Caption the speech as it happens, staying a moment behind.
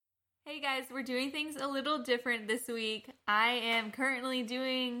Hey guys, we're doing things a little different this week. I am currently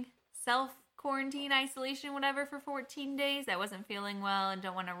doing self-quarantine, isolation, whatever, for 14 days. I wasn't feeling well and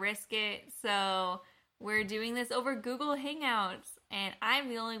don't want to risk it. So we're doing this over Google Hangouts. And I'm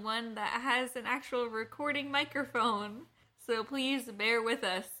the only one that has an actual recording microphone. So please bear with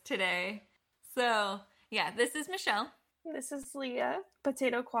us today. So, yeah, this is Michelle. This is Leah,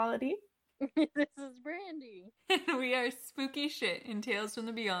 potato quality. This is Brandy. And we are spooky shit in Tales from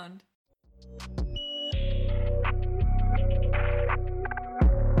the Beyond.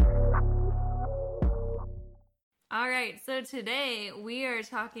 Alright, so today we are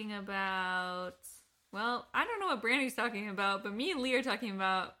talking about, well, I don't know what Brandy's talking about, but me and Lee are talking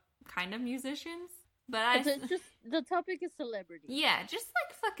about kind of musicians. But just the topic is celebrity. Yeah, just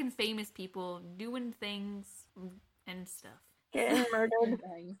like fucking famous people doing things and stuff. Getting murdered.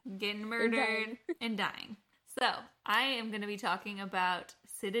 Getting murdered and dying. So, I am going to be talking about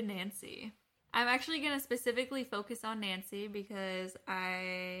Sid and Nancy. I'm actually going to specifically focus on Nancy because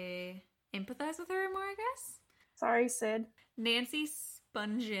I empathize with her more, I guess. Sorry, Sid. Nancy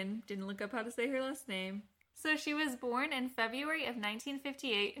Spungen. Didn't look up how to say her last name. So, she was born in February of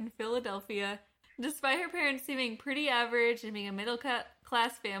 1958 in Philadelphia. Despite her parents seeming pretty average and being a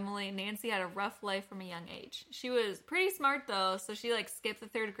middle-class family, Nancy had a rough life from a young age. She was pretty smart, though, so she, skipped the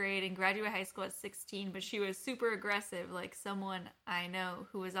 3rd grade and graduated high school at 16, but she was super aggressive, like someone I know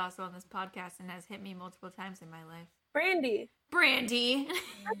who is also on this podcast and has hit me multiple times in my life. Brandy!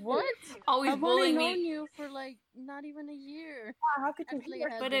 What? Always bullying me. I've only known you for, not even a year. Wow, how could you Actually, do it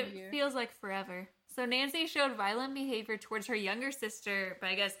that? has But been it a year. feels like forever. So Nancy showed violent behavior towards her younger sister, but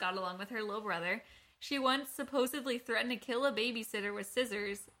I guess got along with her little brother. She once supposedly threatened to kill a babysitter with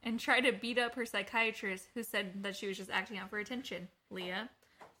scissors and tried to beat up her psychiatrist, who said that she was just acting out for attention. Leah.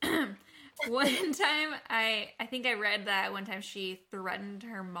 One time, I think I read that one time she threatened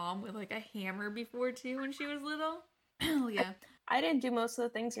her mom with a hammer before too when she was little. Leah. I didn't do most of the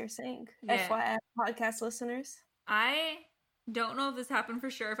things you're saying. Yeah. FYI, podcast listeners. I don't know if this happened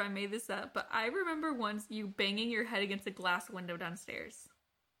for sure, if I made this up, but I remember once you banging your head against a glass window downstairs.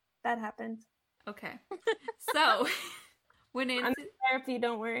 That happened. Okay. So, when I'm Nancy, in therapy,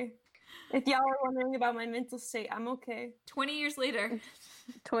 don't worry. If y'all are wondering about my mental state, I'm okay. 20 years later,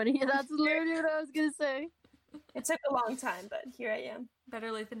 20. That's literally what I was going to say. It took a long time, but here I am.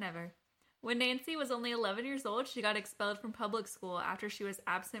 better late than never. When Nancy was only 11 years old, she got expelled from public school after she was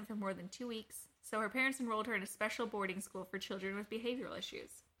absent for more than 2 weeks. So her parents enrolled her in a special boarding school for children with behavioral issues.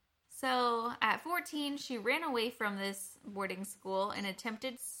 So at 14, she ran away from this boarding school and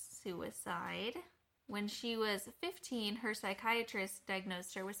attempted suicide. When she was 15, her psychiatrist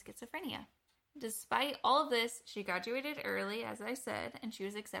diagnosed her with schizophrenia. Despite all of this, she graduated early, as I said, and she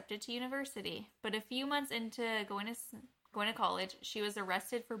was accepted to university. But a few months into going to college, she was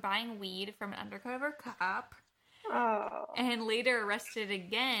arrested for buying weed from an undercover cop. Oh. And later arrested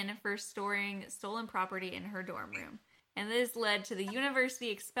again for storing stolen property in her dorm room. And this led to the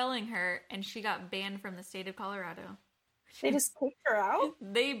university expelling her, and she got banned from the state of Colorado. They just kicked her out?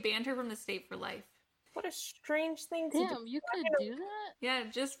 They banned her from the state for life. What a strange thing to do. Damn, you could do that? Yeah,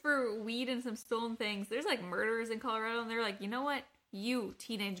 just for weed and some stolen things. There's murderers in Colorado, and they're like, you know what? You,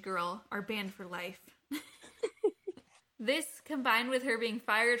 teenage girl, are banned for life. This, combined with her being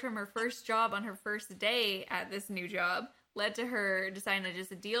fired from her first job on her first day at this new job, led to her deciding to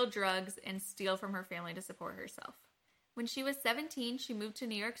just deal drugs and steal from her family to support herself. When she was 17, she moved to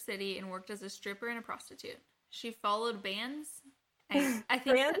New York City and worked as a stripper and a prostitute. She followed bands. I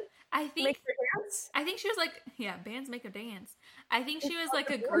think Make her dance? I think she was bands make her dance. I think she was a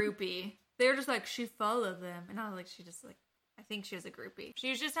groupie. They were just she followed them, and I was I think she was a groupie. She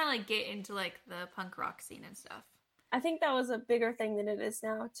was just trying to get into the punk rock scene and stuff. I think that was a bigger thing than it is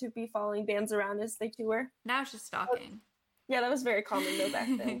now, to be following bands around as they tour. Now it's just stalking. Yeah, that was very common though back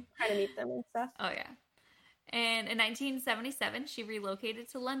then. Trying to meet them and stuff. Oh yeah. And in 1977, she relocated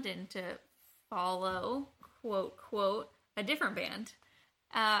to London to follow, quote, a different band.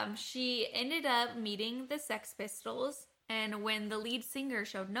 She ended up meeting the Sex Pistols, and when the lead singer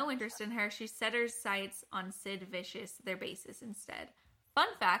showed no interest in her, she set her sights on Sid Vicious, their bassist, instead. Fun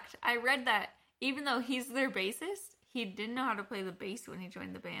fact, I read that even though he's their bassist, he didn't know how to play the bass when he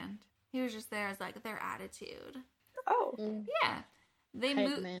joined the band. He was just there as their attitude. Oh. Yeah. They Hype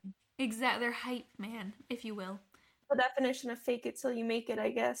moved. man. Exactly, their hype man, if you will. The definition of fake it till you make it,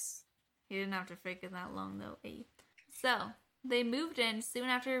 I guess. He didn't have to fake it that long, though. Eh? So, they moved in soon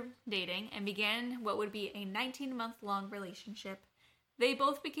after dating and began what would be a 19-month-long relationship. They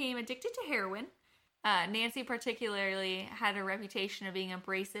both became addicted to heroin. Nancy particularly had a reputation of being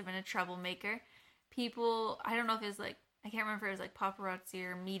abrasive and a troublemaker. People, I don't know if it's I can't remember if it was like paparazzi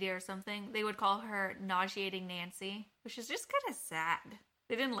or media or something, they would call her Nauseating Nancy, which is just kind of sad.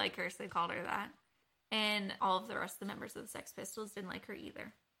 They didn't like her, so they called her that. And all of the rest of the members of the Sex Pistols didn't like her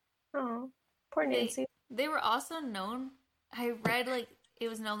either. Oh, poor Nancy. They were also known, I read like it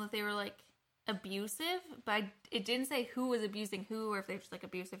was known that they were like abusive, but it didn't say who was abusing who or if they were just like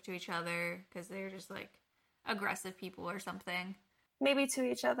abusive to each other because they were just like aggressive people or something. Maybe to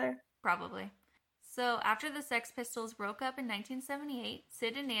each other. Probably. So after the Sex Pistols broke up in 1978,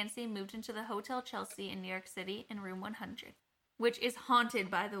 Sid and Nancy moved into the Hotel Chelsea in New York City in room 100, which is haunted,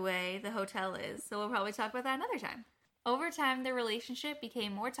 by the way, the hotel is, so we'll probably talk about that another time. Over time, their relationship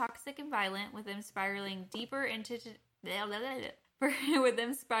became more toxic and violent, with them spiraling deeper into their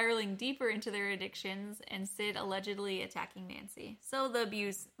addictions, and Sid allegedly attacking Nancy. So the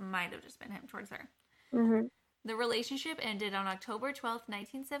abuse might have just been him towards her. Mm-hmm. The relationship ended on October 12th,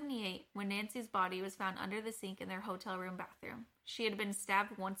 1978, when Nancy's body was found under the sink in their hotel room bathroom. She had been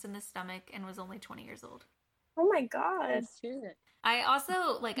stabbed once in the stomach and was only 20 years old. Oh my god. Shit. I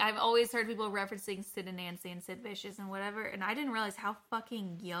also, like, I've always heard people referencing Sid and Nancy and Sid Vicious and whatever, and I didn't realize how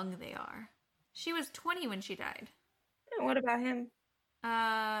fucking young they are. She was 20 when she died. And what about him?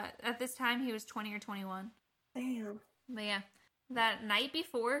 At this time, he was 20 or 21. Damn. But yeah, that night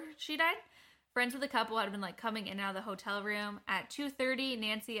before she died, friends of the couple had been, like, coming in and out of the hotel room. At 2:30,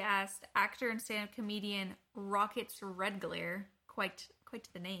 Nancy asked actor and stand-up comedian Rockets Redglare, quite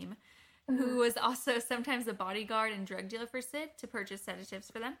the name, who was also sometimes a bodyguard and drug dealer for Sid, to purchase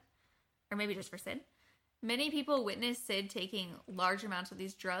sedatives for them. Or maybe just for Sid. Many people witnessed Sid taking large amounts of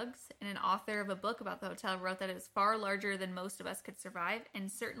these drugs, and an author of a book about the hotel wrote that it was far larger than most of us could survive,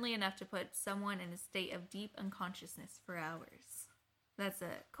 and certainly enough to put someone in a state of deep unconsciousness for hours. That's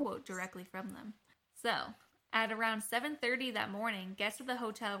a quote directly from them. So, at around 7:30 that morning, guests of the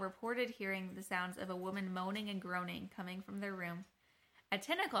hotel reported hearing the sounds of a woman moaning and groaning coming from their room. At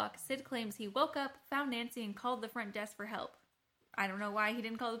 10 o'clock, Sid claims he woke up, found Nancy, and called the front desk for help. I don't know why he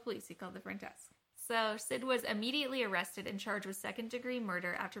didn't call the police. He called the front desk. So, Sid was immediately arrested and charged with second-degree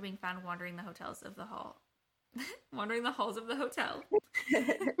murder after being found wandering the hotels of the hall. Wandering the halls of the hotel.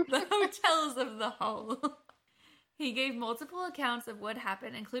 The hotels of the hall. He gave multiple accounts of what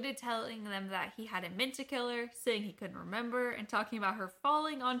happened, included telling them that he hadn't meant to kill her, saying he couldn't remember, and talking about her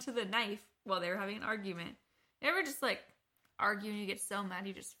falling onto the knife while they were having an argument. You ever just, like, argue and you get so mad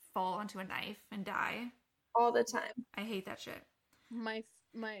you just fall onto a knife and die? All the time. I hate that shit. My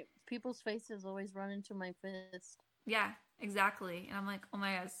people's faces always run into my fist. Yeah, exactly. And I'm like, oh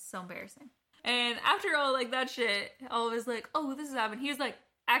my god, it's so embarrassing. And after all, like, that shit, I was like, oh, this has happened. He was like,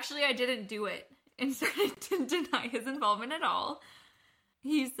 actually, I didn't do it. And started to deny his involvement at all.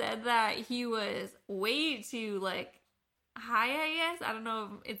 He said that he was way too, like, high, I guess. I don't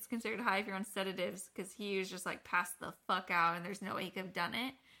know if it's considered high if you're on sedatives, because he was just, like, passed the fuck out and there's no way he could have done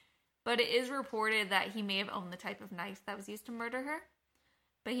it. But it is reported that he may have owned the type of knife that was used to murder her.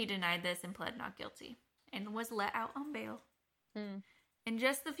 But he denied this and pled not guilty, and was let out on bail. In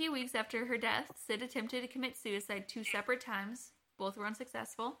just a few weeks after her death, Sid attempted to commit suicide 2 separate times. Both were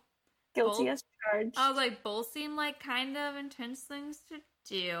unsuccessful. Guilty as charged. I was like, both seem like kind of intense things to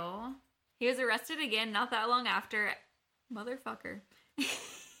do. He was arrested again not that long after. Motherfucker.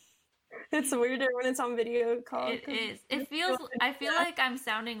 It's weirder when it's on video call. It is. It feels, I feel like I'm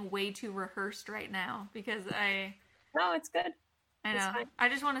sounding way too rehearsed right now because No, it's good. I It's know. fine. I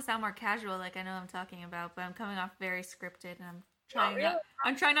just want to sound more casual like I know I'm talking about, but I'm coming off very scripted and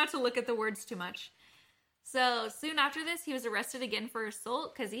I'm trying not to look at the words too much. So, soon after this, he was arrested again for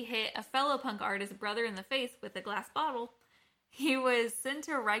assault because he hit a fellow punk artist brother in the face with a glass bottle. He was sent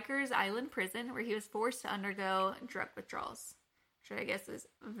to Rikers Island Prison, where he was forced to undergo drug withdrawals, which I guess is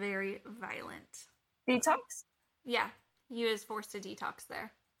very violent. Detox? Yeah, he was forced to detox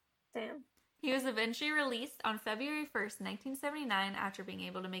there. Damn. He was eventually released on February 1st, 1979, after being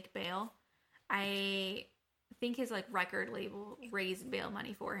able to make bail. I think his, like, record label raised bail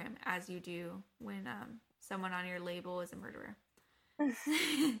money for him, as you do when someone on your label is a murderer.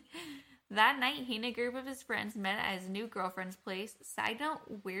 That night, he and a group of his friends met at his new girlfriend's place. Side note,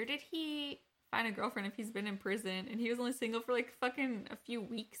 where did he find a girlfriend if he's been in prison? And he was only single for, like, fucking a few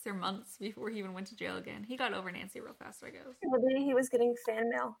weeks or months before he even went to jail again. He got over Nancy real fast, I guess. Maybe he was getting fan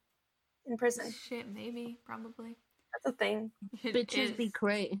mail in prison. Shit, maybe, probably. That's a thing. It Bitches is. be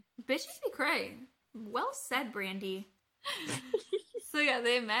cray. Bitches be cray. Well said, Brandy. So yeah,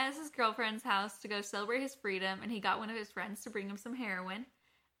 they met at his girlfriend's house to go celebrate his freedom, and he got one of his friends to bring him some heroin.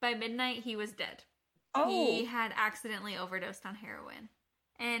 By midnight, he was dead. Oh. He had accidentally overdosed on heroin.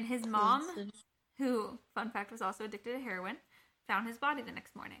 And his mom, who, fun fact, was also addicted to heroin, found his body the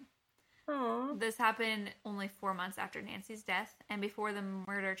next morning. Aw. This happened only 4 months after Nancy's death and before the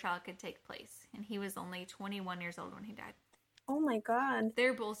murder trial could take place. And he was only 21 years old when he died. Oh my god.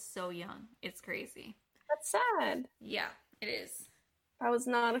 They're both so young. It's crazy. That's sad. Yeah, it is. That was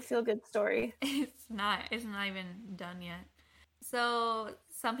not a feel-good story. It's not even done yet. So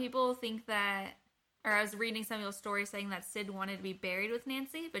some people think that, or I was reading some people's stories saying that Sid wanted to be buried with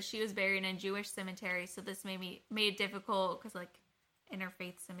Nancy, but she was buried in a Jewish cemetery, so this made it difficult because, like,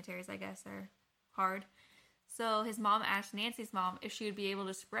 interfaith cemeteries, I guess, are hard. So his mom asked Nancy's mom if she would be able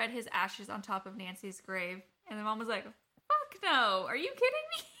to spread his ashes on top of Nancy's grave, and the mom was like, "Fuck no! Are you kidding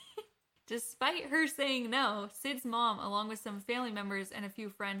me?" Despite her saying no, Sid's mom, along with some family members and a few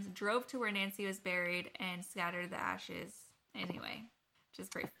friends, drove to where Nancy was buried and scattered the ashes anyway.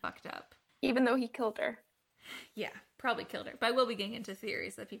 Just very fucked up. Even though he killed her. Yeah, probably killed her. But I will be getting into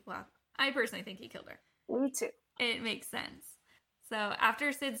theories that people have. I personally think he killed her. Me too. It makes sense. So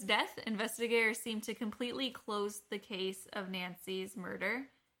after Sid's death, investigators seemed to completely close the case of Nancy's murder,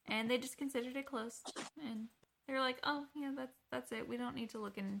 and they just considered it closed. And they were like, "Oh, yeah, that's it. We don't need to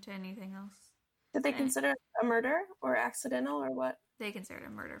look into anything else." Did they consider it a murder or accidental or what? They considered it a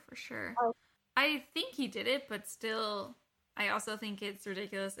murder for sure. Oh. I think he did it, but still, I also think it's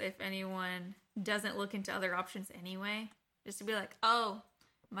ridiculous if anyone doesn't look into other options anyway. Just to be like, "Oh,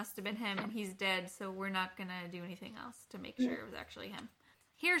 must have been him and he's dead, so we're not gonna do anything else to make sure it was actually him."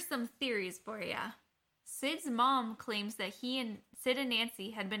 Here's some theories for ya. Sid's mom claims that he and Sid and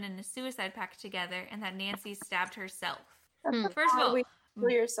Nancy had been in a suicide pact together and that Nancy stabbed herself. First of all, kill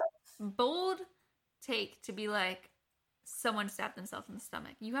yourself. bold take to be like, someone stabbed themselves in the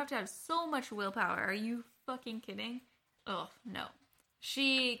stomach. You have to have so much willpower. Are you fucking kidding? Oh, no.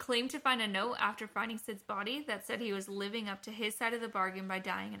 She claimed to find a note after finding Sid's body that said he was living up to his side of the bargain by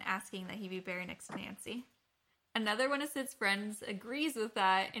dying and asking that he be buried next to Nancy. Another one of Sid's friends agrees with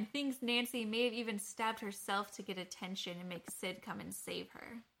that and thinks Nancy may have even stabbed herself to get attention and make Sid come and save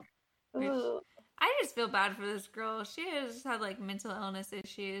her. Ooh. I just feel bad for this girl. She has had, like, mental illness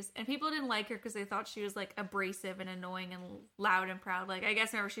issues, and people didn't like her because they thought she was, like, abrasive and annoying and loud and proud. Like, I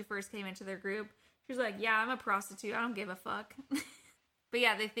guess whenever she first came into their group, she was like, "Yeah, I'm a prostitute. I don't give a fuck." But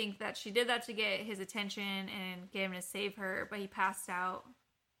yeah, they think that she did that to get his attention and get him to save her, but he passed out,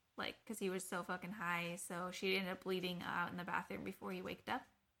 like, because he was so fucking high, so she ended up bleeding out in the bathroom before he waked up.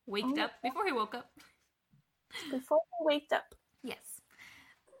 Before he woke up. Before he waked up. Yes.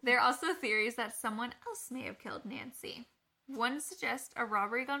 There are also theories that someone else may have killed Nancy. One suggests a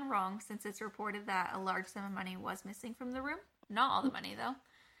robbery gone wrong since it's reported that a large sum of money was missing from the room. Not all the money, though.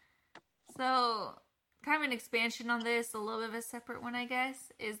 So, kind of an expansion on this, a little bit of a separate one, I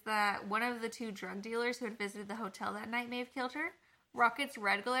guess, is that one of the two drug dealers who had visited the hotel that night may have killed her. Rockets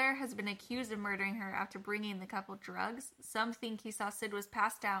Redglare has been accused of murdering her after bringing the couple drugs. Some think he saw Sid was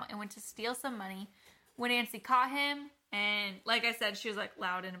passed out and went to steal some money when Nancy caught him. And like I said, she was like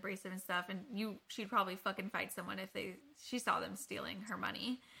loud and abrasive and stuff, and she'd probably fucking fight someone if she saw them stealing her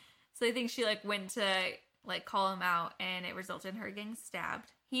money. So I think she like went to like call him out, and it resulted in her getting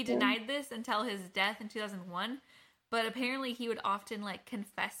stabbed. He denied this until his death in 2001, but apparently he would often like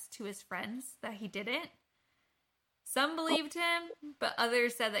confess to his friends that he did it. Some believed him, but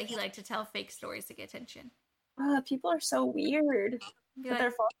others said that he liked to tell fake stories to get attention. People are so weird. With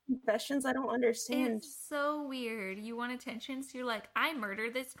their false confessions, I don't understand. It's so weird. You want attention, so you're like, "I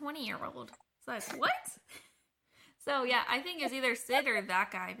murdered this 20-year-old." So it's what? So yeah, I think it's either Sid or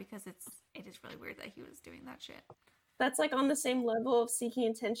that guy because it is really weird that he was doing that shit. That's like on the same level of seeking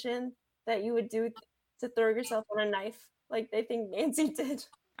attention that you would do to throw yourself on a knife, like they think Nancy did.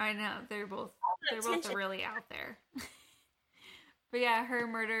 I know they're both really out there. But yeah, her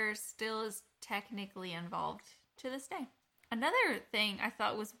murder still is technically involved to this day. Another thing I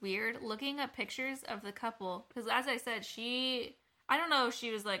thought was weird, looking at pictures of the couple, because as I said, I don't know if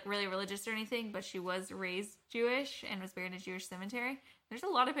she was like really religious or anything, but she was raised Jewish and was buried in a Jewish cemetery. There's a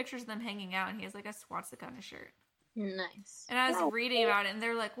lot of pictures of them hanging out, and he has like a swastika on his shirt. Nice. And I was reading about it, and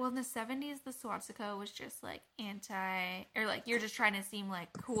they're like, well, in the 70s, the swastika was just like or like you're just trying to seem like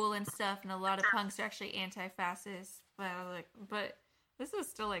cool and stuff, and a lot of punks are actually anti-fascist. But I was like, but this is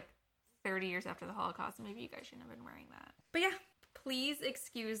still like 30 years after the Holocaust, and maybe you guys shouldn't have been wearing that. But yeah, please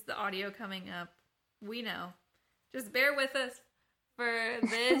excuse the audio coming up. We know. Just bear with us for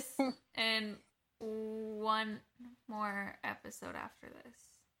this and one more episode after this.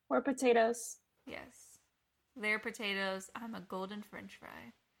 Or potatoes. Yes. They're potatoes. I'm a golden french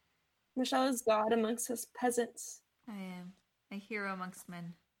fry. Michelle is God amongst his peasants. I am a hero amongst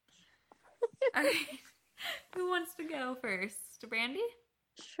men. All right. Who wants to go first? Brandy?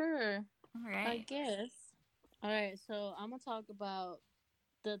 Sure. All right. I guess. All right, so I'm going to talk about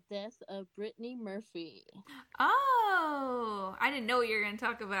the death of Brittany Murphy. Oh, I didn't know what you were going to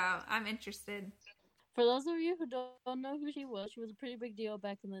talk about. I'm interested. For those of you who don't know who she was a pretty big deal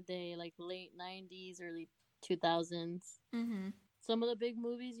back in the day, like late 90s, early 2000s. Mm-hmm. Some of the big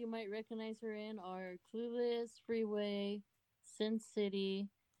movies you might recognize her in are Clueless, Freeway, Sin City,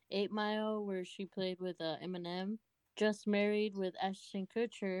 8 Mile, where she played with Eminem, Just Married with Ashton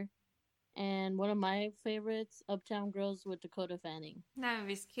Kutcher, and one of my favorites, Uptown Girls with Dakota Fanning. That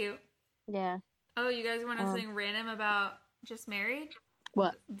movie's cute. Yeah. Oh, you guys want to know something random about Just Married?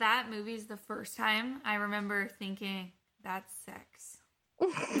 What? That movie's the first time I remember thinking, that's sex.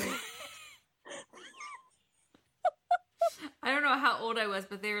 I don't know how old I was,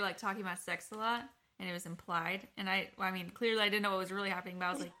 but they were like talking about sex a lot, and it was implied. And I mean, clearly I didn't know what was really happening, but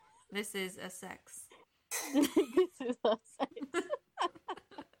I was like, this is a sex. This is a sex.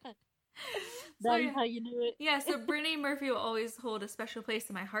 That's how you do it. Yeah, so Brittany Murphy will always hold a special place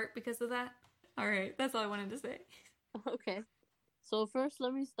in my heart because of that. All right, that's all I wanted to say. Okay. So first,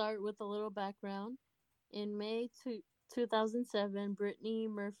 let me start with a little background. In May 2007, Brittany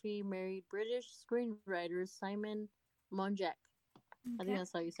Murphy married British screenwriter Simon Monjack. Okay. I think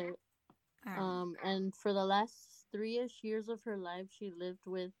that's how you say it. Right. And for the last 3-ish years of her life, she lived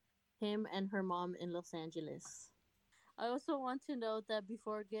with him and her mom in Los Angeles. I also want to note that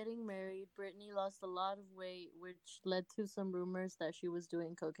before getting married, Brittany lost a lot of weight, which led to some rumors that she was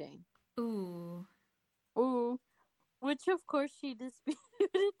doing cocaine. Ooh. Which of course she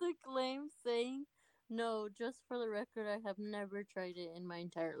disputed the claim, saying, "No, just for the record, I have never tried it in my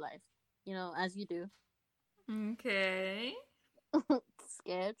entire life." You know, as you do. Okay.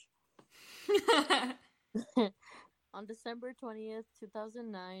 Sketch. On December 20th,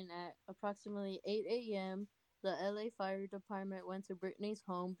 2009, at approximately 8 a.m., the LA Fire Department went to Brittany's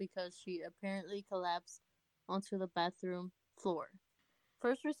home because she apparently collapsed onto the bathroom floor.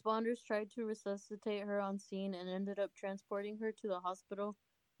 First responders tried to resuscitate her on scene and ended up transporting her to the hospital,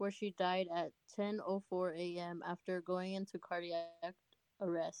 where she died at 10:04 a.m. after going into cardiac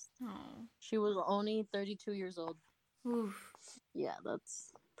arrest. Oh. She was only 32 years old. Oof. Yeah,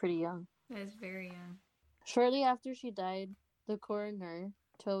 that's pretty young. That is very young. Shortly after she died, the coroner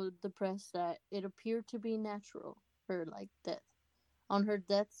told the press that it appeared to be natural, her death. On her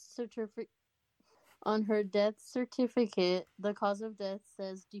death certificate, the cause of death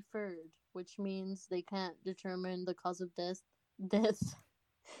says deferred, which means they can't determine the cause of death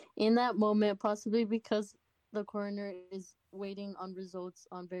in that moment, possibly because the coroner is waiting on results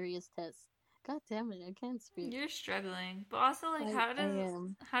on various tests. God damn it, I can't speak. You're struggling. But also, like, how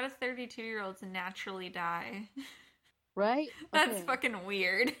do 32-year-olds naturally die? Right? That's Okay. fucking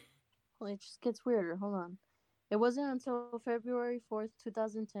weird. Well, it just gets weirder. Hold on. It wasn't until February 4th,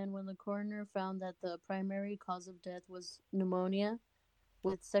 2010, when the coroner found that the primary cause of death was pneumonia,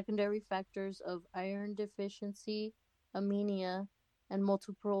 with secondary factors of iron deficiency, anemia, and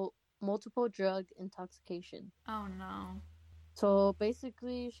multiple drug intoxication. Oh no. So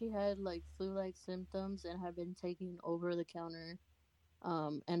basically, she had flu-like symptoms and had been taking over-the-counter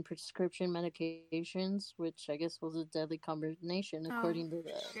and prescription medications, which I guess was a deadly combination, according to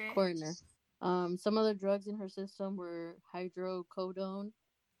the coroner. Some of the drugs in her system were hydrocodone,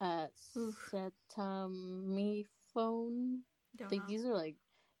 acetaminophen. I think these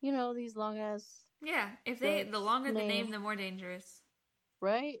are these long ass. Yeah, the longer the name, the more dangerous.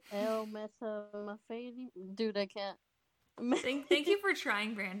 Right? L-methamphetamine. Dude, I can't. Thank you for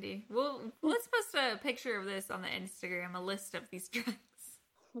trying, Brandy. Let's post a picture of this on the Instagram, a list of these drugs.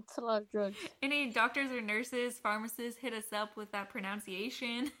 It's a lot of drugs. Any doctors or nurses, pharmacists, hit us up with that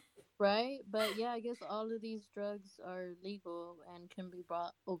pronunciation. Right? But yeah, I guess all of these drugs are legal and can be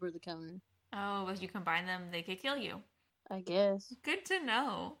bought over the counter. Oh, if you combine them, they could kill you. I guess. Good to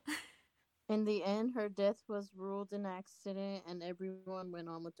know. In the end, her death was ruled an accident and everyone went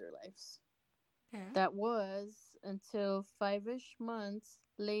on with their lives. Yeah. That was until 5-ish months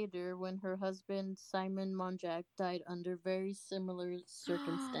later when her husband, Simon Monjack, died under very similar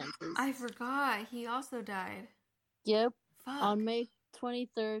circumstances. I forgot. He also died. Yep. Fuck. On May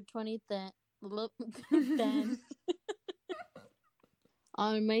 23rd, 2010.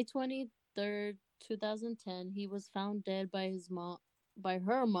 On May 23rd, 2010, he was found dead by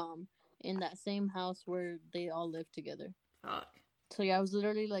her mom, in that same house where they all lived together. Fuck. So yeah, it was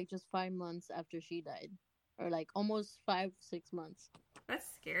literally just 5 months after she died. Or almost 5-6 months. That's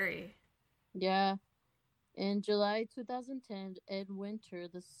scary. Yeah. In July 2010, Ed Winter,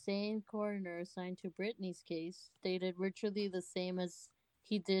 the same coroner assigned to Brittany's case, stated virtually the same as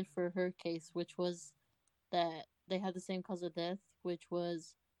he did for her case, which was that they had the same cause of death, which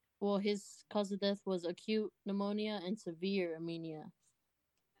was, his cause of death was acute pneumonia and severe anemia.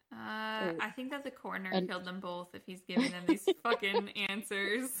 I think that the coroner And- killed them both if he's giving them these fucking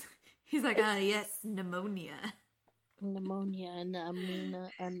answers. He's like, yes, pneumonia. Pneumonia and anema.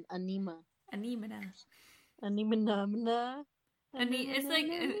 Anemia. Anemia. It's like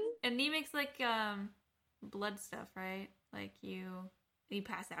anemic's like blood stuff, right? Like you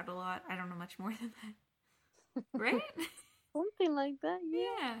pass out a lot. I don't know much more than that. Right? Something like that, yeah.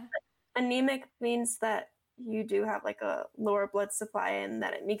 Yeah. Anemic means that you do have like a lower blood supply and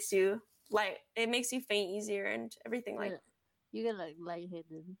that it makes you faint easier and everything like Yeah. You get like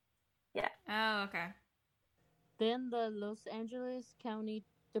lightheaded. Oh, okay. Then the Los Angeles County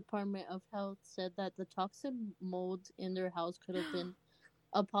Department of Health said that the toxic mold in their house could have been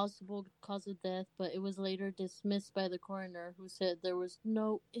a possible cause of death, but it was later dismissed by the coroner, who said there was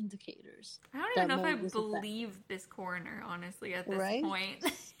no indicators. I don't even That know if I mold was a fact. believe this coroner, honestly, at this Right? point.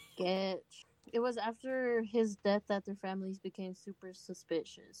 Sketch. It was after his death that their families became super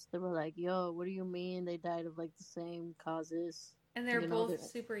suspicious. They were like, yo, what do you mean they died of like the same causes? And they're You know, both they're-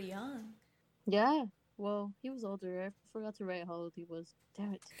 super young. Yeah. Well, he was older. I forgot to write how old he was.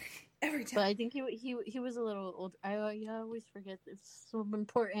 Damn it. Every But I think he was a little older. I always forget some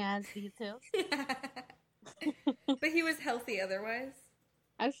important ass details. But he was healthy otherwise.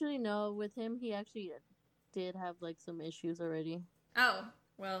 Actually, no. With him, he actually did have like some issues already. Oh,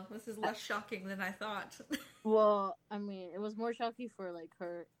 well, this is less shocking than I thought. Well, I mean, it was more shocking for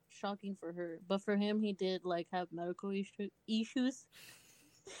her, but for him, he did like have medical issues.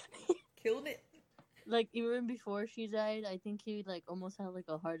 Killed it. Like even before she died, I think he like almost had like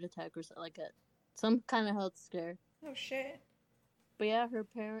a heart attack or something, like some kind of health scare. Oh, shit. But yeah,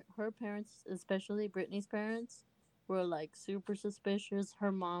 her parents, especially Brittany's parents, were like super suspicious.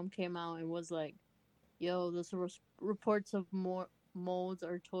 Her mom came out and was like, "Yo, those reports of more molds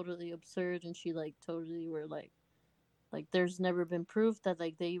are totally absurd," and she like totally were like there's never been proof that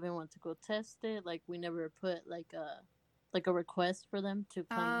like they even want to go test it. Like we never put like a request for them to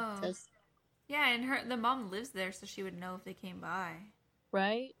come Oh. test. Yeah, and the mom lives there, so she would know if they came by.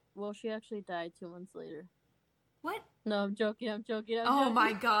 Right? Well, she actually died 2 months later. What? No, I'm joking. I'm joking. Oh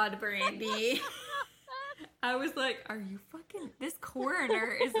my god, Brandy. I was like, are you fucking... This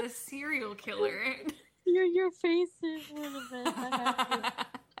coroner is a serial killer. Your faces were the best. I have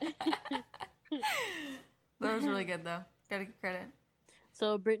to. That was really good, though. Gotta give credit.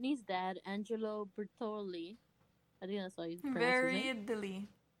 So Brittany's dad, Angelo Bertoli, I think that's how you pronounce Very his name. delete.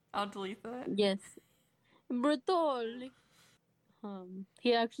 I'll delete that. Yes, Bertoli.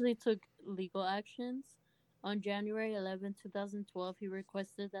 He actually took legal actions. On January 11, 2012, he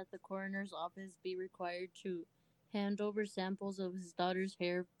requested that the coroner's office be required to hand over samples of his daughter's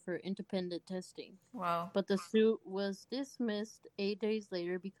hair for independent testing. Wow. But the suit was dismissed 8 days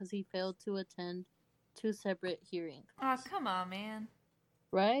later because he failed to attend 2 separate hearings. Oh, come on, man.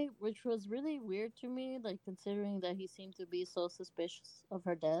 Right? Which was really weird to me, like considering that he seemed to be so suspicious of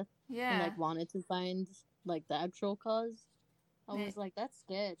her death Yeah. and like wanted to find like the actual cause. I Yeah. was like, that's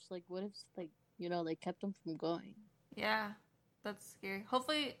sketch. Like, what if like they kept him from going? Yeah. That's scary.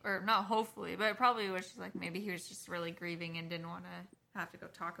 Hopefully, or not hopefully, but it probably was just like maybe he was just really grieving and didn't want to have to go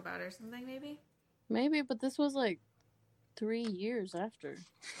talk about it or something, maybe. Maybe, but this was like 3 years after.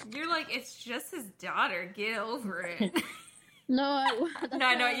 You're like, it's just his daughter. Get over it. No, No,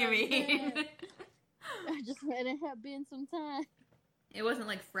 I know what you mean. I just let it have been some time. It wasn't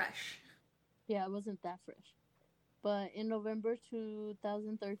like fresh. Yeah, it wasn't that fresh. But in November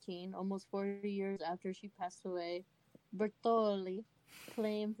 2013, almost 40 years after she passed away, Bertoli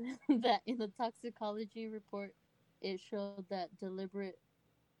claimed that in the toxicology report, it showed that deliberate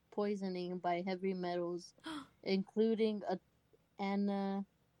poisoning by heavy metals, including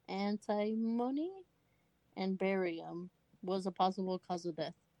antimony and barium, was a possible cause of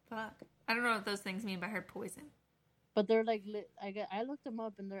death. Fuck. I don't know what those things mean by her poison. But they're like, I looked them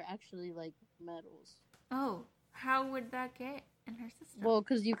up and they're actually like metals. Oh, how would that get in her system? Well,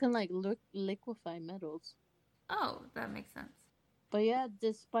 because you can like liquefy metals. Oh, that makes sense. But yeah,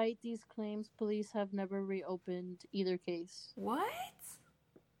 despite these claims, police have never reopened either case. What?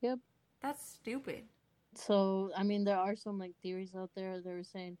 Yep. That's stupid. So, I mean, there are some like theories out there that were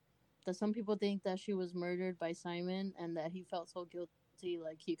saying that some people think that she was murdered by Simon and that he felt so guilty,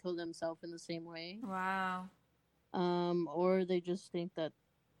 like he killed himself in the same way. Wow. Or they just think that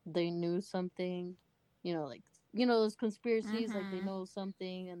they knew something, like, those conspiracies, like they Mhm. know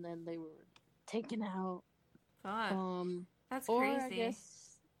something and then they were taken out. Fuck. That's Or crazy. I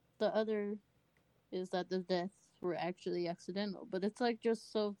guess the other is that the deaths were actually accidental, but it's like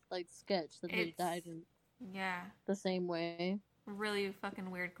just so like sketch that they It's- died in Yeah. the same way. Really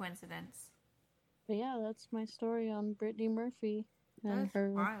fucking weird coincidence. But yeah, that's my story on Brittany Murphy. And That's her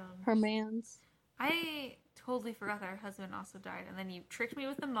wild. man's. I totally forgot that her husband also died, and then you tricked me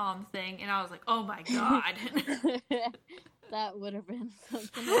with the mom thing, and I was like, oh my god. That would have been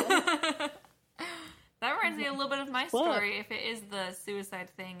something else. That reminds me a little bit of my story, if it is the suicide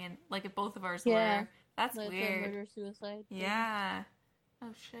thing, and like if both of ours were. That's Like weird. murder suicide. Yeah. Oh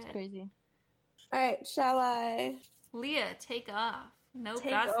shit. It's crazy. All right, shall I? Leah, take off. Nope,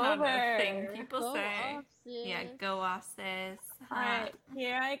 Take that's not a over. thing people Go say. off, sis. Yeah, go off, sis. All right,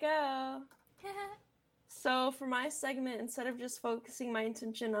 here I go. So for my segment, instead of just focusing my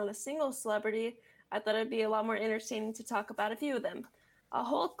attention on a single celebrity, I thought it'd be a lot more entertaining to talk about a few of them. A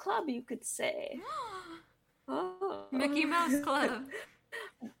whole club, you could say. Oh. Mickey Mouse Club.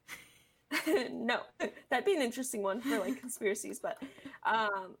 No, that'd be an interesting one for like conspiracies, but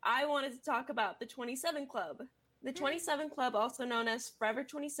I wanted to talk about the 27 Club. The 27 Club, also known as Forever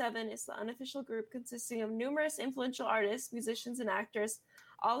 27, is the unofficial group consisting of numerous influential artists, musicians, and actors,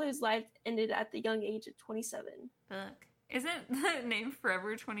 all whose life ended at the young age of 27. Fuck. Isn't the name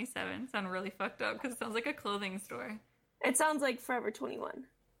Forever 27 sound really fucked up? Because it sounds like a clothing store. It sounds like Forever 21.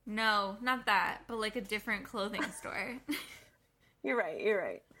 No, not that, but like a different clothing store. You're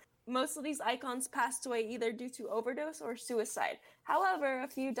right. Most of these icons passed away either due to overdose or suicide. However, a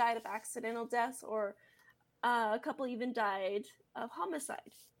few died of accidental deaths, or a couple even died of homicide.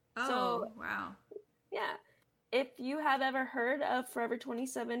 Oh, So- wow. Yeah. If you have ever heard of Forever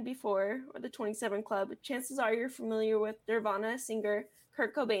 27 before, or the 27 Club, chances are you're familiar with Nirvana singer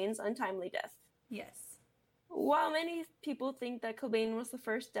Kurt Cobain's untimely death. Yes. While many people think that Cobain was the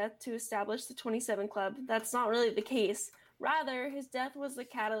first death to establish the 27 Club, that's not really the case. Rather, his death was the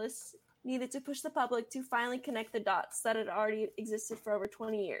catalyst needed to push the public to finally connect the dots that had already existed for over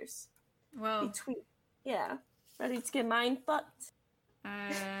 20 years. Well, Yeah. Ready to get mind fucked?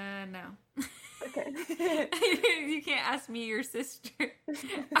 no. Okay. You can't ask me, your sister.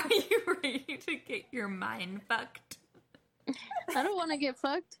 Are you ready to get your mind fucked? I don't want to get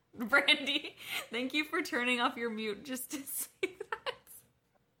fucked. Brandy, thank you for turning off your mute just to say that.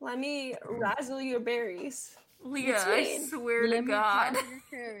 Let me razzle your berries. Leah, I Between- swear to Let me God. try your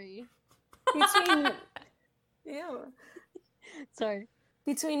cherry. Between, ew. Sorry.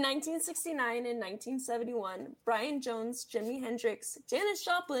 Between 1969 and 1971, Brian Jones, Jimi Hendrix, Janis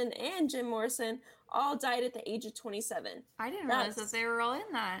Joplin, and Jim Morrison all died at the age of 27. I didn't realize That's- that they were all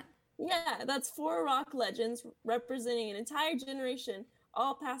in that. Yeah, that's 4 rock legends representing an entire generation,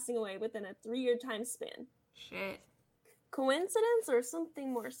 all passing away within a 3-year time span. Shit. Coincidence or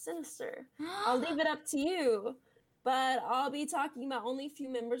something more sinister? I'll leave it up to you, but I'll be talking about only a few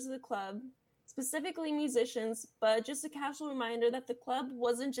members of the club, specifically musicians, but just a casual reminder that the club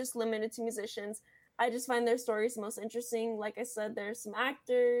wasn't just limited to musicians. I just find their stories most interesting. Like I said, there's some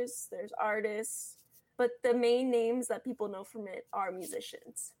actors, there's artists, but the main names that people know from it are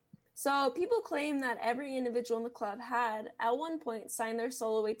musicians. So people claim that every individual in the club had, at one point, signed their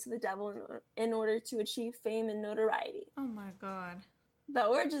soul away to the devil in order to achieve fame and notoriety. Oh my God. The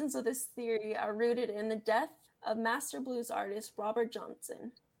origins of this theory are rooted in the death of master blues artist Robert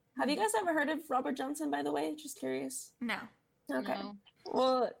Johnson. Have you guys ever heard of Robert Johnson, by the way? Just curious. No. Okay. No.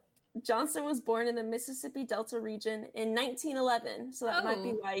 Well, Johnson was born in the Mississippi Delta region in 1911, so that might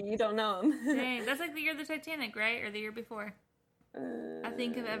be Oh. why you don't know him. Dang, that's like the year of the Titanic, right? Or the year before? I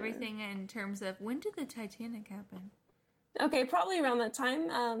think of everything in terms of, when did the Titanic happen? Okay, probably around that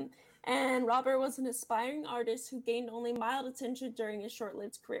time. And Robert was an aspiring artist who gained only mild attention during his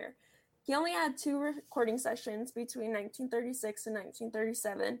short-lived career. He only had 2 recording sessions between 1936 and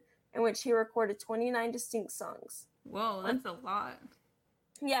 1937, in which he recorded 29 distinct songs. Whoa, that's a lot.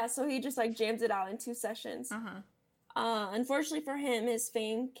 Yeah, so he just like jammed it out in 2 sessions. Unfortunately for him, his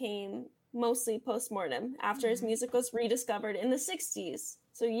fame came mostly post-mortem after his music was rediscovered in the 60s.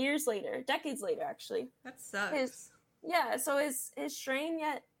 So years later, decades later, actually. That sucks. So his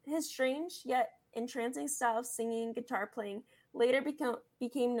strange yet entrancing style of singing and guitar playing later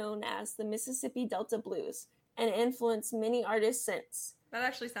became known as the Mississippi Delta Blues and influenced many artists since. That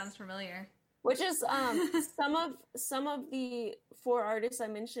actually sounds familiar. Which is some of the 4 artists I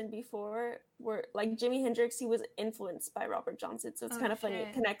mentioned before were like Jimi Hendrix. He was influenced by Robert Johnson, so it's kind of funny. It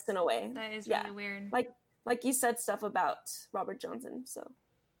shit. connects in a way. That is Yeah. really weird. Like you said stuff about Robert Johnson. So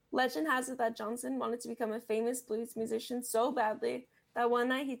legend has it that Johnson wanted to become a famous blues musician so badly that one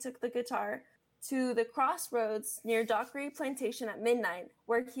night he took the guitar to the crossroads near Dockery Plantation at midnight,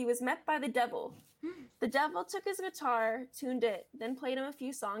 where he was met by the devil. The devil took his guitar, tuned it, then played him a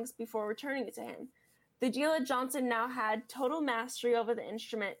few songs before returning it to him. The deal that Johnson now had total mastery over the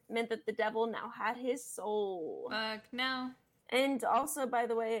instrument meant that the devil now had his soul. Fuck, no. And also, by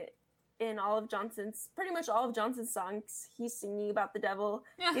the way, in pretty much all of Johnson's songs, he's singing about the devil.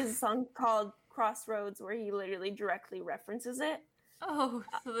 Yeah. He has a song called Crossroads where he literally directly references it. Oh,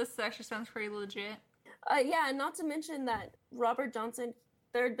 so this actually sounds pretty legit. Yeah, not to mention that Robert Johnson,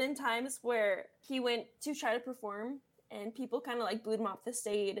 there had been times where he went to try to perform and people kind of like booed him off the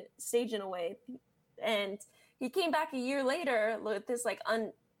stage in a way. And he came back a year later with this like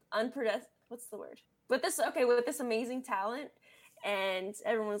with this amazing talent. And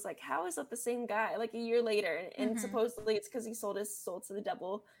everyone was like, how is that the same guy? Like a year later. And supposedly it's because he sold his soul to the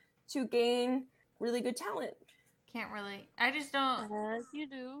devil to gain really good talent. Can't relate. I just don't. Yes, you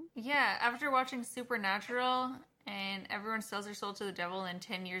do. Yeah, after watching Supernatural and everyone sells their soul to the devil and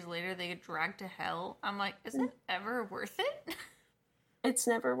 10 years later they get dragged to hell, I'm like, is it ever worth it? It's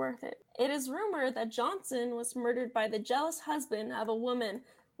never worth it. It is rumored that Johnson was murdered by the jealous husband of a woman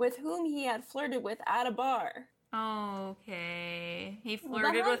with whom he had flirted with at a bar. Okay. He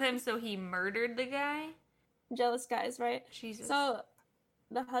flirted with him, so he murdered the guy? Jealous guys, right? Jesus. So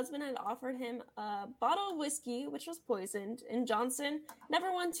the husband had offered him a bottle of whiskey, which was poisoned, and Johnson,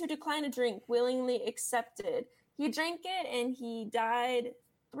 never one to decline a drink, willingly accepted. He drank it, and he died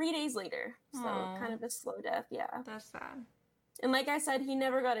 3 days later. So kind of a slow death, yeah. That's sad. And like I said, he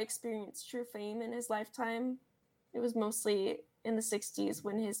never got to experience true fame in his lifetime. It was mostly in the 60s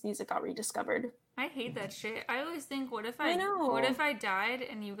when his music got rediscovered. I hate that shit. I always think, what if I died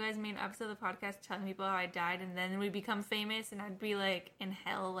and you guys made an episode of the podcast telling people how I died and then we become famous and I'd be like in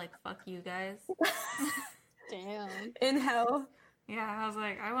hell, like, fuck you guys. Damn. In hell. Yeah, I was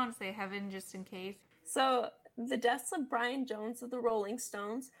like, I want to say heaven just in case. So the deaths of Brian Jones of the Rolling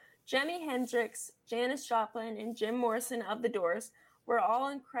Stones, Jimi Hendrix, Janis Joplin, and Jim Morrison of The Doors were all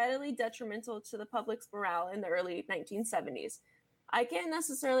incredibly detrimental to the public's morale in the early 1970s. I can't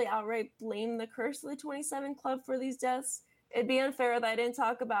necessarily outright blame the Curse of the 27 Club for these deaths. It'd be unfair that I didn't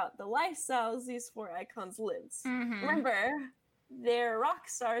talk about the lifestyles these four icons lived. Remember, they're rock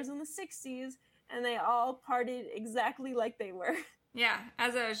stars in the 60s, and they all partied exactly like they were. Yeah,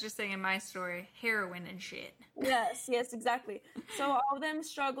 as I was just saying in my story, heroin and shit. Yes, exactly. So all of them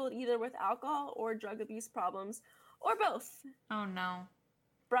struggled either with alcohol or drug abuse problems, or both. Oh no.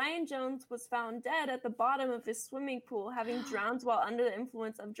 Brian Jones was found dead at the bottom of his swimming pool, having drowned while under the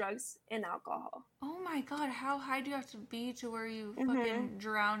influence of drugs and alcohol. Oh my god, how high do you have to be to where you fucking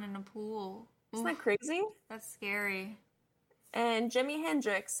drown in a pool? Isn't that crazy? That's scary. And Jimi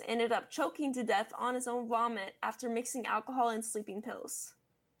Hendrix ended up choking to death on his own vomit after mixing alcohol and sleeping pills.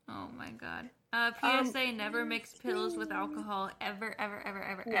 Oh my god. PSA, never mix pills with alcohol ever, ever, ever,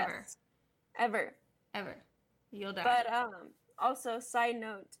 ever, yes. ever. Ever. You'll die. But also, side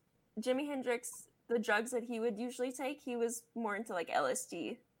note, Jimi Hendrix, the drugs that he would usually take, he was more into like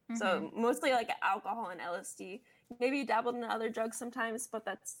LSD. So mostly like alcohol and LSD. Maybe he dabbled in other drugs sometimes, but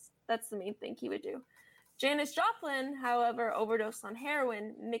that's the main thing he would do. Janis Joplin, however, overdosed on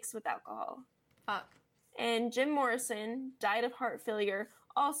heroin mixed with alcohol. Fuck. And Jim Morrison died of heart failure,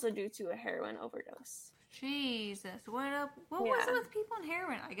 also due to a heroin overdose. Jesus. What was it with people on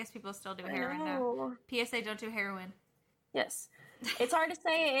heroin? I guess people still do heroin now. PSA, don't do heroin. Yes. It's hard to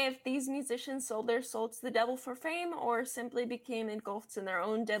say if these musicians sold their soul to the devil for fame or simply became engulfed in their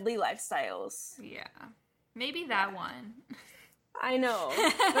own deadly lifestyles. Yeah. Maybe that one. I know.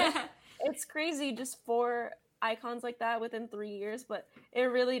 It's crazy, just 4 icons like that within 3 years, but it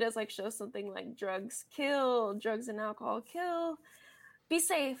really does like show something like drugs kill, drugs and alcohol kill. Be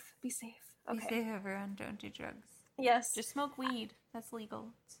safe. Okay. Be safe, everyone. Don't do drugs. Yes. Just smoke weed. That's legal.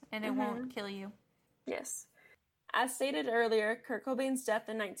 And it won't kill you. Yes. As stated earlier, Kurt Cobain's death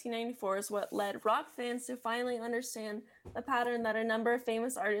in 1994 is what led rock fans to finally understand the pattern that a number of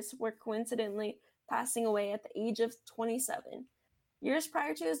famous artists were coincidentally passing away at the age of 27. Years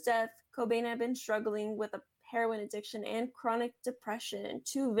prior to his death, Cobain had been struggling with a heroin addiction and chronic depression,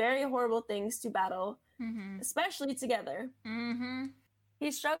 2 very horrible things to battle, especially together.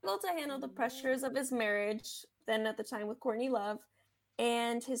 He struggled to handle the pressures of his marriage, then at the time with Courtney Love,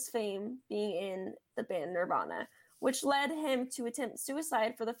 and his fame being in the band Nirvana, which led him to attempt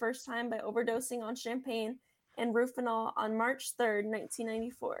suicide for the first time by overdosing on champagne and Rufinol on March 3rd,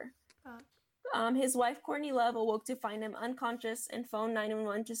 1994. His wife, Courtney Love, awoke to find him unconscious and phoned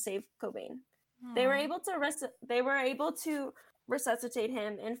 911 to save Cobain. They were able to resuscitate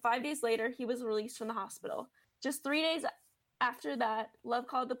him, and 5 days later, he was released from the hospital. Just 3 days after that, Love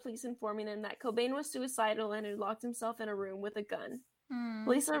called the police informing them that Cobain was suicidal and had locked himself in a room with a gun.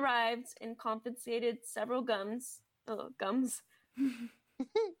 Police arrived and confiscated several guns.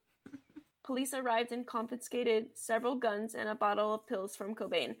 Police arrived and confiscated several guns and a bottle of pills from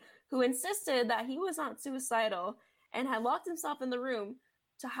Cobain, who insisted that he was not suicidal and had locked himself in the room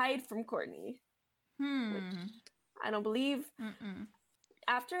to hide from Courtney. Which I don't believe.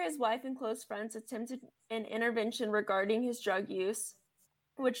 After his wife and close friends attempted an intervention regarding his drug use,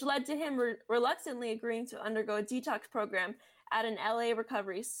 which led to him reluctantly agreeing to undergo a detox program at an LA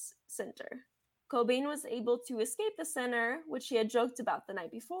recovery center. Cobain was able to escape the center, which he had joked about the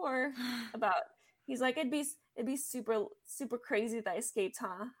night before. He's like, it'd be super, super crazy if I escaped,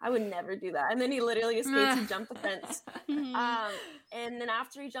 huh? I would never do that. And then he literally escaped. He jumped the fence. And then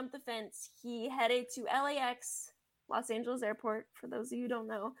after he jumped the fence, he headed to LAX, Los Angeles Airport, for those of you who don't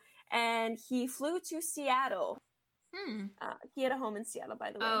know. And he flew to Seattle. He had a home in Seattle,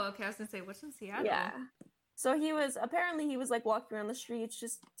 by the way. Oh, okay. I was going to say, what's in Seattle? Yeah. So he was like walking around the streets,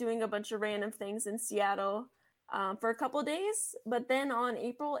 just doing a bunch of random things in Seattle for a couple of days. But then on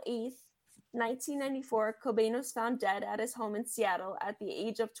April 8th, 1994, Cobain was found dead at his home in Seattle at the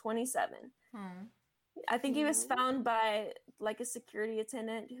age of 27. I think he was found by like a security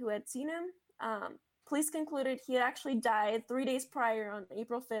attendant who had seen him. Police concluded he had actually died 3 days prior on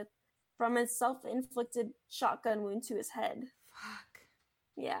April 5th from a self-inflicted shotgun wound to his head. Fuck.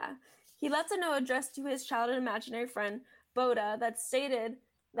 Yeah. He left a note addressed to his childhood imaginary friend, Boda, that stated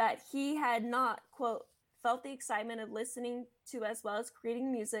that he had not, quote, felt the excitement of listening to as well as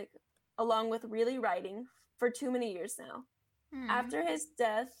creating music, along with really writing, for too many years now. After his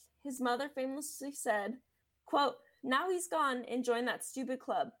death, his mother famously said, quote, now he's gone and joined that stupid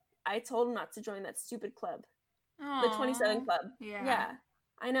club. I told him not to join that stupid club. Aww. The 27 Club. Yeah,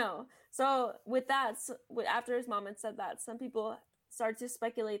 I know. So with that, after his mom had said that, some people started to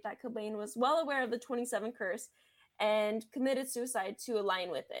speculate that Cobain was well aware of the 27 curse and committed suicide to align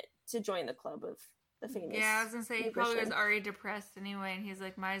with it, to join the club of the famous. Yeah, I was going to say, he probably was already depressed anyway, and he's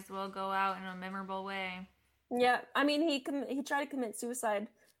like, might as well go out in a memorable way. Yeah, I mean, he tried to commit suicide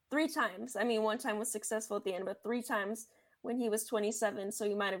 3 times. I mean, one time was successful at the end, but 3 times when he was 27, so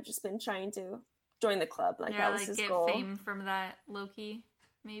he might have just been trying to join the club. Like, that was his goal. Get fame from that, low-key,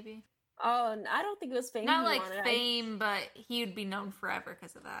 maybe. Oh, I don't think it was fame. Not like fame, but he would be known forever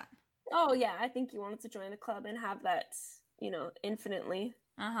because of that. Oh, yeah, I think he wanted to join the club and have that, infinitely.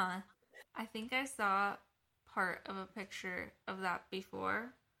 I think I saw part of a picture of that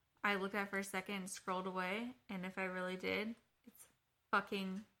before. I looked at it for a second and scrolled away, and if I really did, it's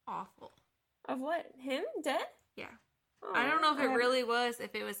fucking awful. Of what? Him? Dead? Yeah. Oh, I don't know if it really was,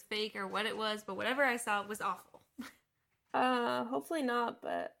 if it was fake or what it was, but whatever I saw was awful. Hopefully not,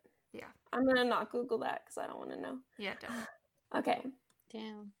 but yeah. I'm gonna not Google that because I don't want to know. Yeah, don't. Okay.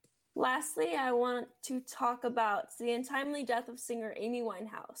 Damn. Lastly, I want to talk about the untimely death of singer Amy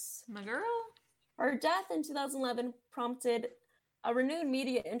Winehouse. My girl? Her death in 2011 prompted a renewed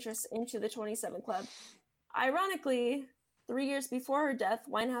media interest into the 27 Club. Ironically, 3 years before her death,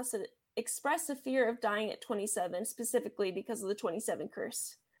 Winehouse had expressed a fear of dying at 27, specifically because of the 27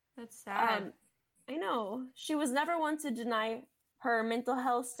 curse. That's sad. I know. She was never one to deny her mental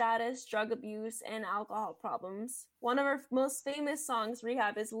health status, drug abuse, and alcohol problems. One of her most famous songs,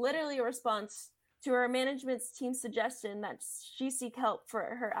 Rehab, is literally a response to her management's team's suggestion that she seek help for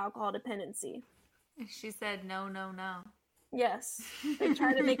her alcohol dependency. She said, no, no, no. Yes. They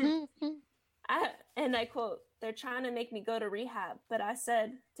try to make and I quote, they're trying to make me go to rehab, but I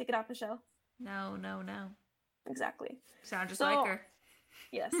said, take it off, Michelle. No, no, no. Exactly. Sound just like her.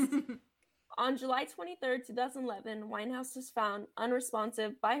 Yes. On July 23rd, 2011, Winehouse was found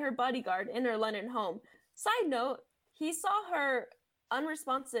unresponsive by her bodyguard in her London home. Side note, he saw her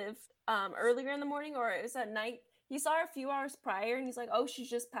unresponsive earlier in the morning, or it was at night. He saw her a few hours prior, and he's like, oh, she's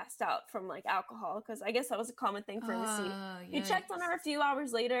just passed out from, alcohol, because I guess that was a common thing for him to see. He checked on her a few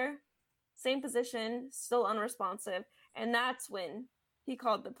hours later, same position, still unresponsive, and that's when he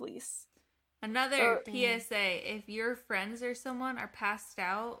called the police. Another PSA, if your friends or someone are passed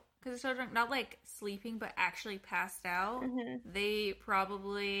out, because they're so drunk, not sleeping, but actually passed out, they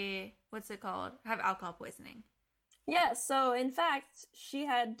probably, have alcohol poisoning. Yeah, so in fact, she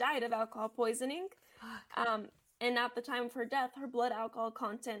had died of alcohol poisoning. And at the time of her death, her blood alcohol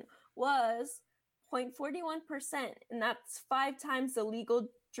content was 0.41%, and that's 5 times the legal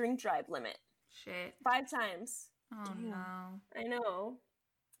drink drive limit. Shit. 5 times. Oh, no. I know.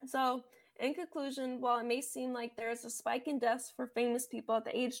 So, in conclusion, while it may seem like there is a spike in deaths for famous people at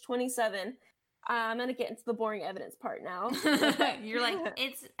the age 27, I'm going to get into the boring evidence part now. You're like,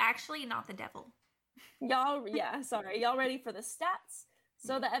 it's actually not the devil. Y'all ready for the stats?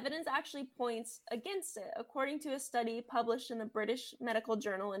 So the evidence actually points against it. According to a study published in the British Medical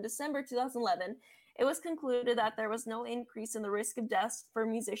Journal in December 2011, it was concluded that there was no increase in the risk of deaths for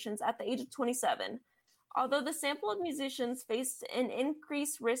musicians at the age of 27. Although the sample of musicians faced an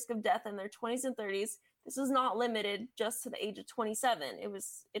increased risk of death in their 20s and 30s, this was not limited just to the age of 27.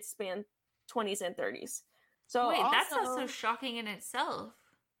 It spanned 20s and 30s. So Wait, also, that's also shocking in itself.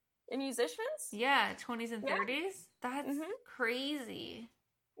 in musicians? Yeah, 20s and Yeah. 30s? That's crazy.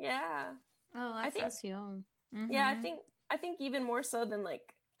 Yeah. Oh, I think That's young. Yeah, I think even more so than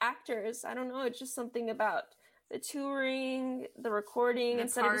like actors. I don't know, it's just something about the touring, the recording, The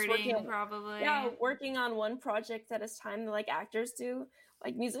instead of just partying, working probably. working on one project at a time like actors do.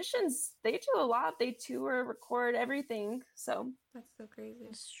 Like musicians, they do a lot. They tour, record, everything. So That's so crazy.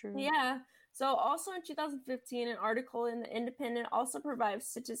 That's true. yeah. So also in 2015, an article in The Independent also provides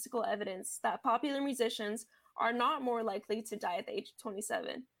statistical evidence that popular musicians are not more likely to die at the age of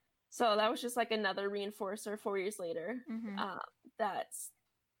 27. So that was just like another reinforcer 4 years later that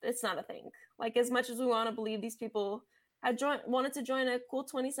it's not a thing. Like as much as we want to believe these people had wanted to join a cool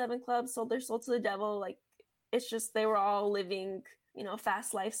 27 club, sold their soul to the devil, like it's just they were all living, you know,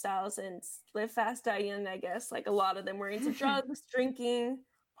 fast lifestyles and live fast, die young, I guess. Like a lot of them were into drugs, drinking,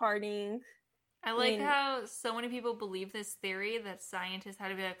 partying. I like how so many people believe this theory that scientists had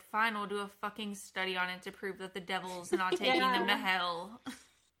to be like, fine, we'll do a fucking study on it to prove that the devil's not taking them to hell.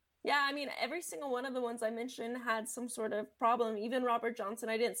 Yeah, I mean, every single one of the ones I mentioned had some sort of problem. Even Robert Johnson,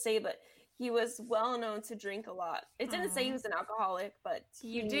 I didn't say, but he was well known to drink a lot. It didn't say he was an alcoholic, but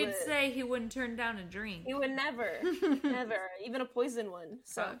you did say he wouldn't turn down a drink. He would never, never, even a poison one.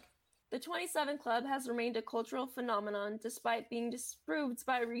 So Fuck. the 27 Club has remained a cultural phenomenon despite being disproved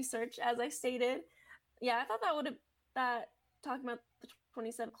by research, as I stated. Yeah, I thought that talking about the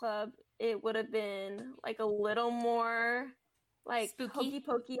 27 Club, it would have been like a little more like Spooky? hokey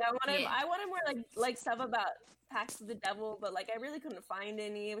pokey. I wanted more like stuff about pacts of the devil, but like I really couldn't find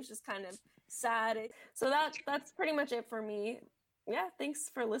any. It was just kind of sad. So that's pretty much it for me. Yeah, thanks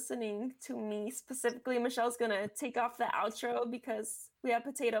for listening to me specifically. Michelle's gonna take off the outro because we have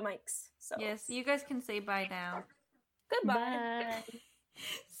potato mics. So Yes, you guys can say bye now. goodbye. Bye.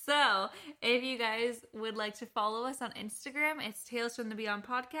 So, if you guys would like to follow us on Instagram, it's Tales from the Beyond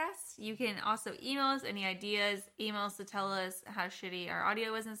Podcast. You can also email us any ideas, emails to tell us how shitty our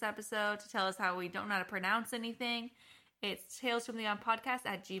audio was in this episode, to tell us how we don't know how to pronounce anything. It's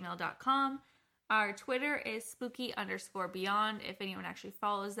talesfromthebeyondpodcast@gmail.com. Our Twitter is spooky_beyond. If anyone actually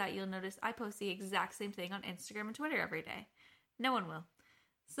follows that, you'll notice I post the exact same thing on Instagram and Twitter every day. No one will.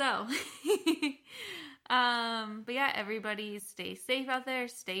 So, but yeah, everybody stay safe out there.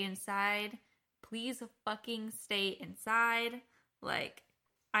 Stay inside. Please fucking stay inside. Like,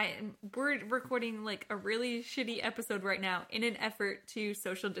 we're recording like a really shitty episode right now in an effort to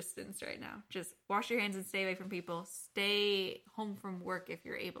social distance right now. Just wash your hands and stay away from people. Stay home from work if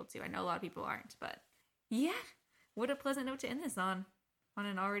you're able to. I know a lot of people aren't, but yeah, what a pleasant note to end this on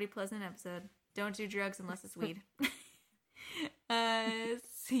an already pleasant episode. Don't do drugs unless it's weed.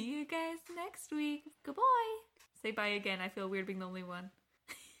 See you guys next week. Goodbye. Say bye again. I feel weird being the only one.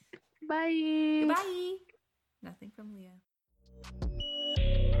 Bye. Goodbye. Nothing from Leah.